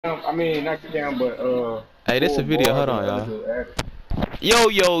I mean, not Cam, but Hey, this a four video. bars Hold and the on, other y'all. dude added.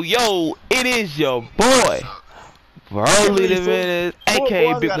 Yo, it is your What's boy, up? Can't Broly believe the Minute, Full aka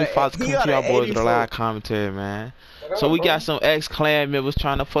Boys Big got Blue a Fox, he coming to got an y'all boys with a 84. live commentary, man. What So up, we got bro? some ex-clan members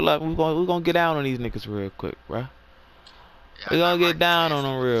trying to pull up. We gonna get down on these niggas real quick, bro. Yeah, We I gonna got get Rocky down on Classic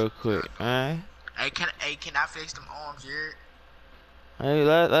them with this real shit quick, trying to. man. Can I fix them arms, Jared? Hey,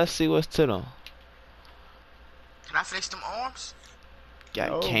 let's see what's to them. Can I fix them arms?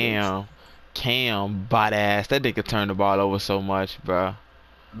 Got No, bitch. Cam, bot ass. That nigga turned the ball over so much, bro.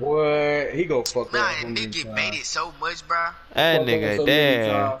 What? He go fuck up so Man, many nigga get times. baited so much, bro. He That fuck up nigga so many there.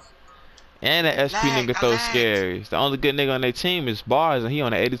 times. And the SP nigga I throw lagged. scaries. The only good nigga on their team is Bars, and he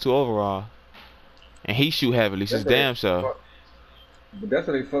on the 82 overall. And he shoot heavily. It's his That's how they damn self. fuck. But that's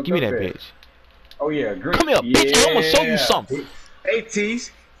how they fucked Give me up that at. bitch. Oh yeah, green. Come here, bitch, and I'm gonna show you Yeah. something. Hey,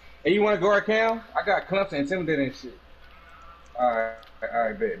 Tease. Hey, you want to guard Cam? I got Clemson intimidating and shit. All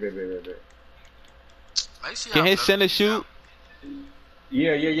right, bet. Let's see Can how his blood center niggas out. shoot?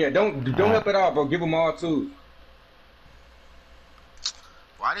 Yeah. Don't Alright. help at all, bro. Give them all twos.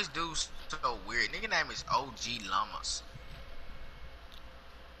 Why this dude so weird? Nigga name is OG Llamas.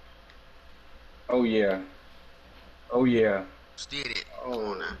 Oh yeah. Oh yeah. Still it. Come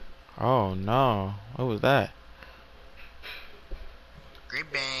on Oh. now. Oh no. What was that? Green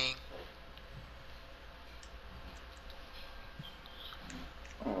bang.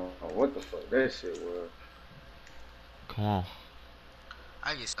 Oh, what the fuck that shit was. Come on.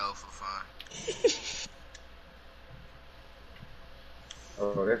 I get so for fun.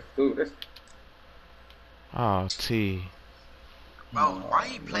 Oh, that's dude. That's Oh T. Bro, why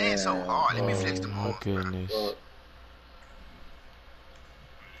he playing so man. hard? Let me flex Oh them my arms, bro. goodness. Fuck.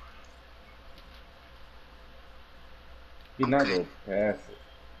 He I'm not cutting. gonna pass it.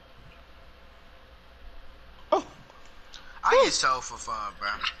 Oh, I get so for fun, bro.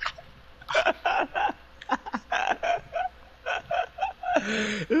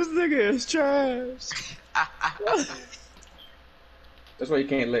 this nigga is trash. That's why you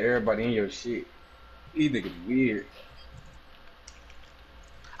can't let everybody in your shit. These niggas weird.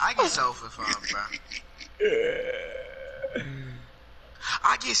 I get so for fun, bro.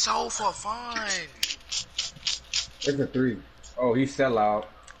 I get so for fun. It's a three. Oh, he sell out.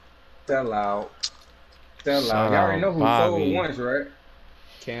 Sell out. Sell out. Shout Y'all already out know who sold Bobby. once, right?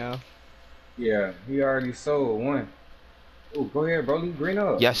 Cam. Yeah, he already sold one. Oh, go ahead, Broly. Green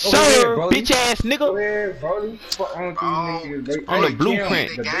up. Yes, Go ahead, sir, Broly. bitch ass nigga. Go ahead, Broly. Fuck on these Bro, niggas. it's They, On the hey, blueprint. Kim,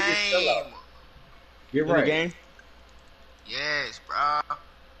 the the biggest sellout. game. Get In the right. game, Yes, bro.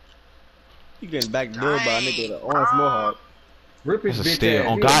 you getting backdoored by a nigga with Dang, an bro. orange mohawk. Rip his That's a bitch steal. ass.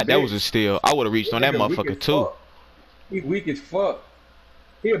 On He a God, that was a bitch. steal. I would have reached This on that nigga weak as motherfucker too. fuck. He weak as fuck.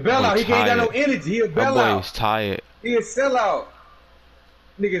 He a That boy bailout. He ain't got no tired. energy. He a That boy bailout. is tired. He a sellout.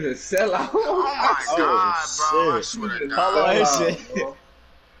 Nigga's a sellout. Oh my Oh god, bro. I shit. swear to Nigga's a Hold on, God. his sellout, shit. bro.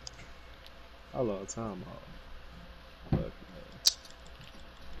 Hold on, time out. Fuck,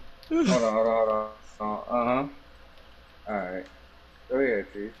 Hold on. Uh-huh. Alright. Go ahead,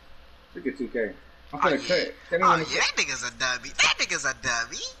 T. Look at 2K. I'm Oh finna yeah. cut. Tell me Oh when yeah, to cut. that nigga's a dummy. That nigga's a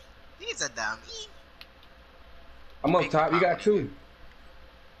dummy. He's a dummy. I'm up Big top. You got pop, two.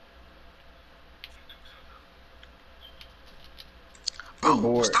 Good Bro,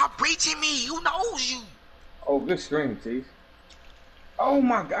 board. stop breaching me. Who knows you? Oh, good screen, T. Oh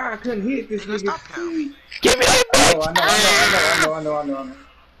my god, I couldn't hit this Nigga, nigga. stop him. T. Give me that bitch. I know.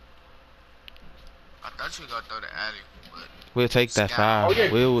 I thought you were gonna throw the alley, but We'll take that scout. Oh foul.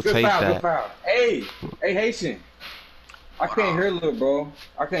 yeah, We will good take foul, good that. foul. Hey, Haitian. I Hold can't on. hear little bro.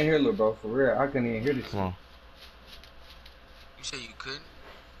 For real. I couldn't even hear this Come shit. on. You said you couldn't?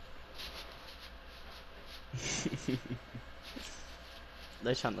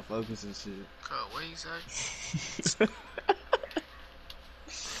 they trying to focus and shit. Cuz, what you say?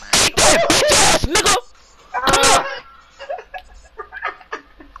 Eat that bitch ass nigga.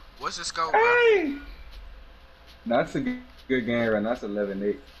 What's the scope, bro? Hey. That's a good game right now. That's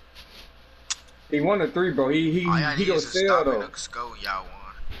 11-8. He won a 3, bro. All y'all He need go is to sell stop though. at the scope, y'all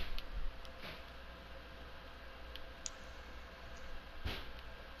won.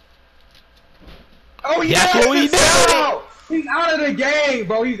 Oh yeah, That's what we good sell. did. He's out of the game,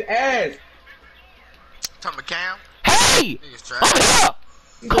 bro. He's ass. Talking about Cam? Hey, Niggas I'm trash. here.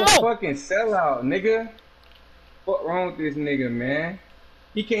 He's Come a on. fucking sellout, nigga. What wrong with this nigga, man?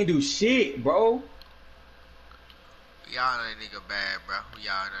 He can't do shit, bro. Y'all know that nigga bad, bro.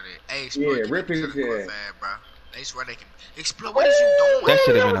 Y'all know that. Hey, Yeah, exploit, rip get his to the court head. fast, bro. They swear they can. Exploit, what is you doing? That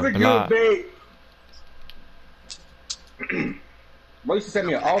should have That been was a a block. good bait. Bro, you should send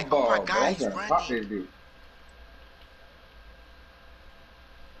me an Like, off oh my ball, bro. God, I'm he's gonna pop running. this dude.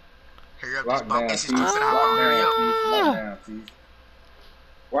 Hurry up, this Lock bum down, ass is Tease. too finna hop. Lock Hurry down, up. Tease. Lock down, Tease.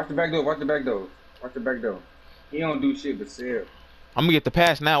 Watch the back door. Watch the back door. Watch the back door. He don't do shit but sell. I'm gonna get the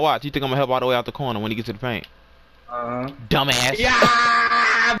pass now. Watch. You think I'm gonna help all the way out the corner when he gets to the paint? Dumbass.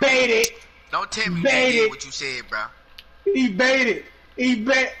 Yeah, baited. Don't tell me you just Baited. did what you said, bro. He baited. He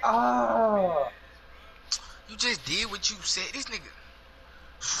bait. Ah. You just did what you said. This nigga.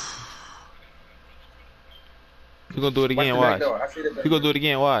 You gonna do it again? the back Watch. door. I see the back You gonna do it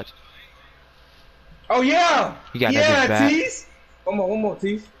again? Watch. Oh yeah. You got that Yeah, bitch back. Tease. One more,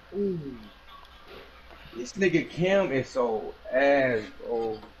 Tease. Ooh. This nigga Cam is so ass,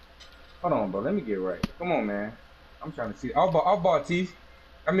 bro. Hold on, bro. Let me get right. Come on, man. I'm trying to see. I'll ball Tease.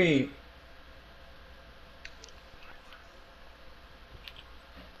 I mean.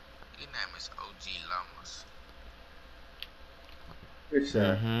 Your name is OG Lamas. Good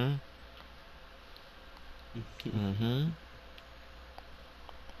shot.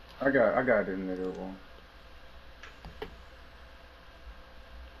 I got this nigga one.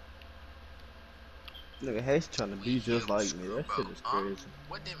 Nigga Hayes trying to be just like me. That shit is crazy.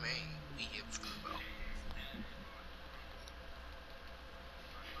 What they mean? We hip school,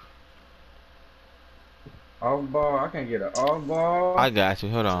 bro. Off ball. I can't get an off ball. I got you.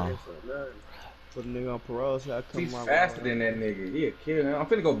 Hold on. Put a nigga on parole, so I come He's out faster than that nigga. He'll kill him. I'm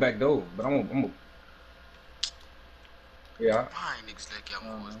finna go back door, but I'm gonna yeah. I ain't niggas like y'all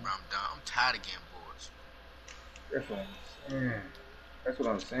boys, bro. I'm done. I'm tired of getting boys. That's what I'm saying. That's what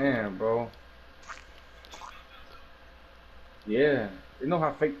I'm saying, bro. Yeah. You know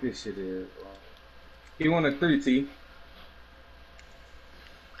how fake this shit is, bro. He won a 3, T.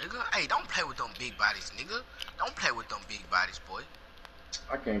 Nigga, hey, don't play with them big bodies, nigga. Don't play with them big bodies, boy.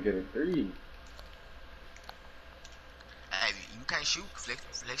 I can't get a 3. Hey, you can't shoot.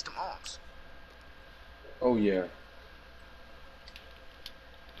 Flex them arms. Oh, yeah.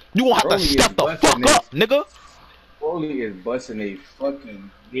 You gonna have to Broly is step the busting fuck this. up, nigga. Broly is busting they fucking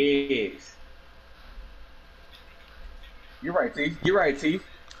heads. You're right, T. You're right, T.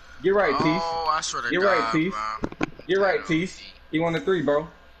 You're right, T. Oh, I swear to You're God, right, T. bro. You're right, T. He won a 3, bro.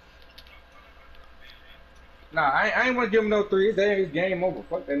 Nah, I ain't want to give him no 3. That ain't game over.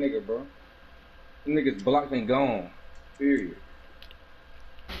 Fuck that nigga, bro. Them niggas blocked and gone. Period.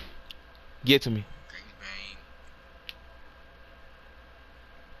 Get to me. Gangbang.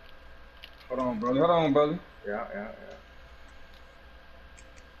 Hold on, brother. Hold on, brother. Yeah.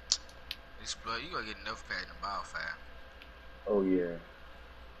 This blood, you gotta get enough pad in the ball, fam. Oh, yeah.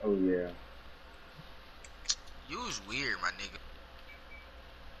 Oh, yeah. You was weird, my nigga.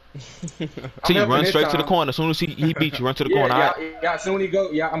 So you I'm run helping straight this to the time. corner. As soon as he beat you, run to the corner. Yeah, soon he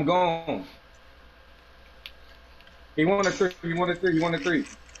go. Yeah, I'm gone. He won a 3. He won a 3. He won a 3.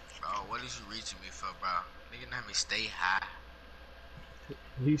 Bro, what is you reaching me for, bro? Nigga, let me stay high.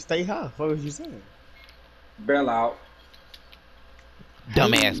 He stay high. What was you saying? Bail out.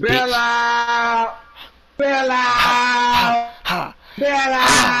 Dumbass Bail bitch. out. Bail out. Ha, Bail out.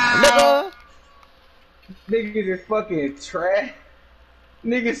 ha, Niggas is fucking trash.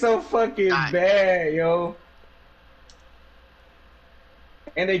 Niggas so fucking Die. bad, yo.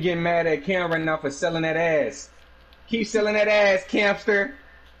 And they get mad at Cam right now for selling that ass. Keep selling that ass, Campster.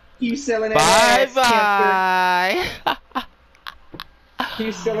 Keep selling that nigga. Bye ass, bye. Campster.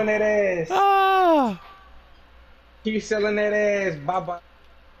 Keep selling that ass. Ah. Keep selling that ass. Bye-bye.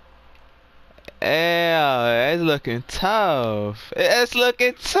 Yeah, it's looking tough. It's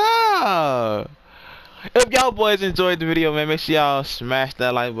looking tough. If y'all boys enjoyed the video, man, make sure y'all smash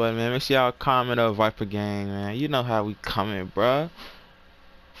that like button, man. Make sure y'all comment up Viper Gang, man. You know how we coming, bruh.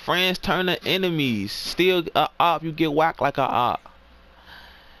 Friends turn to enemies. Still a op, you get whacked like a op.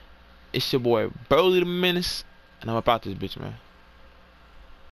 It's your boy Broly the Menace, and I'm about this bitch, man.